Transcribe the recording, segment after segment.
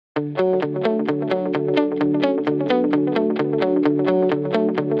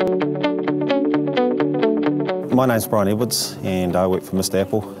My name's Brian Edwards and I work for Mr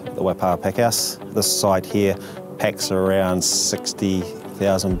Apple at the Waipawa Packhouse. This site here packs around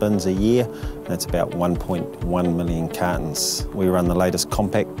 60,000 bins a year and it's about 1.1 million cartons. We run the latest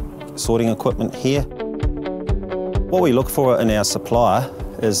Compac sorting equipment here. What we look for in our supplier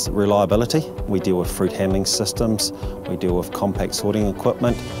is reliability. We deal with fruit handling systems, we deal with compact sorting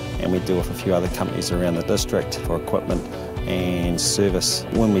equipment, and we deal with a few other companies around the district for equipment and service.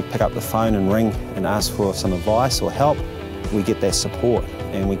 When we pick up the phone and ring and ask for some advice or help, we get that support,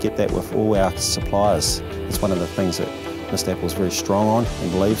 and we get that with all our suppliers. It's one of the things that Mr Apple is very strong on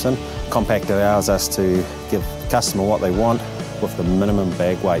and believes in. Compact allows us to give the customer what they want with the minimum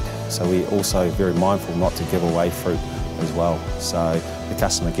bag weight. So we're also very mindful not to give away fruit as well. So the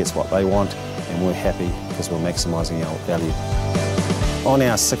customer gets what they want and we're happy because we're maximising our value. On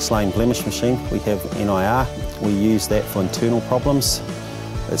our 6-lane blemish machine we have NIR. We use that for internal problems.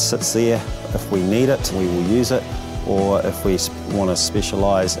 It sits there. If we need it, we will use it, or if we want to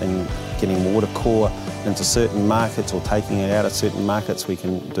specialise in getting water core into certain markets or taking it out of certain markets, we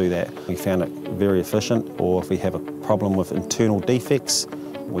can do that. We found it very efficient, or if we have a problem with internal defects,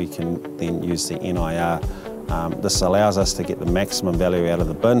 we can then use the NIR. This allows us to get the maximum value out of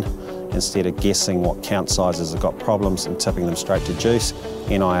the bin instead of guessing what count sizes have got problems and tipping them straight to juice.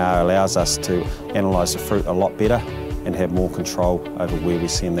 NIR allows us to analyse the fruit a lot better and have more control over where we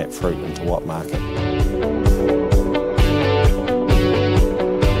send that fruit into what market.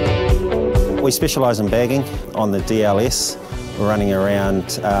 We specialise in bagging on the DLS. We're running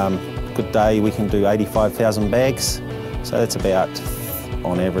around, good day, we can do 85,000 bags. So that's about,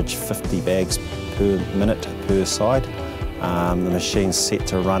 on average, 50 bags per minute per side. The machine's set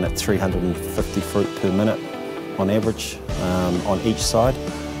to run at 350 fruit per minute on average on each side.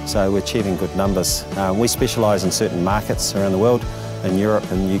 So we're achieving good numbers. We specialise in certain markets around the world, in Europe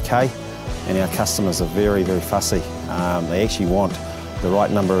and UK, and our customers are very, very fussy. They actually want the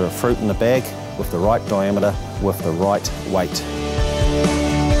right number of fruit in the bag, with the right diameter, with the right weight.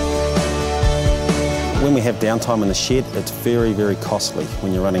 When we have downtime in the shed, it's very, very costly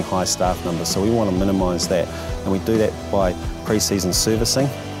when you're running high staff numbers, so we want to minimise that. And we do that by pre-season servicing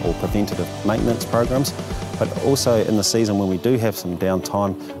or preventative maintenance programs. But also in the season when we do have some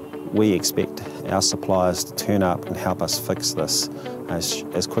downtime, we expect our suppliers to turn up and help us fix this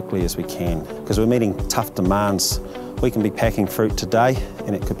as quickly as we can. Because we're meeting tough demands. We can be packing fruit today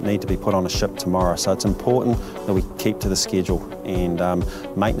and it could need to be put on a ship tomorrow. So it's important that we keep to the schedule, and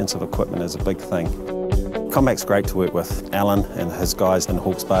maintenance of equipment is a big thing. Compac's great to work with. Alan and his guys in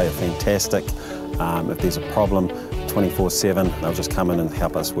Hawke's Bay are fantastic. If there's a problem, 24/7, they'll just come in and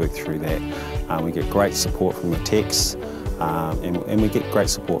help us work through that. We get great support from the techs, and we get great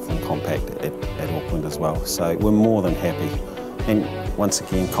support from Compac at Auckland as well. So we're more than happy. And once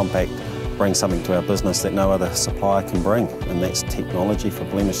again, Compac brings something to our business that no other supplier can bring, and that's technology for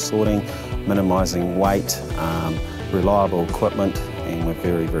blemish sorting, minimising weight, reliable equipment, and we're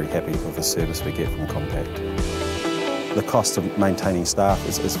very, very happy with the service we get from Compac. The cost of maintaining staff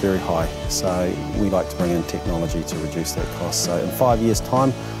is very high, so we like to bring in technology to reduce that cost. So in 5 years'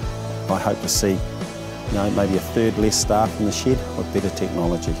 time, I hope to see maybe a third less staff in the shed with better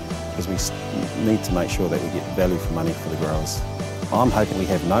technology, because we need to make sure that we get value for money for the growers. I'm hoping we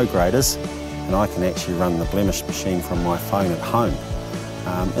have no graders and I can actually run the blemish machine from my phone at home.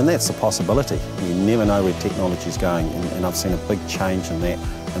 And that's a possibility. You never know where technology is going, and I've seen a big change in that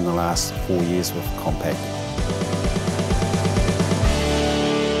in the last 4 years with Compac.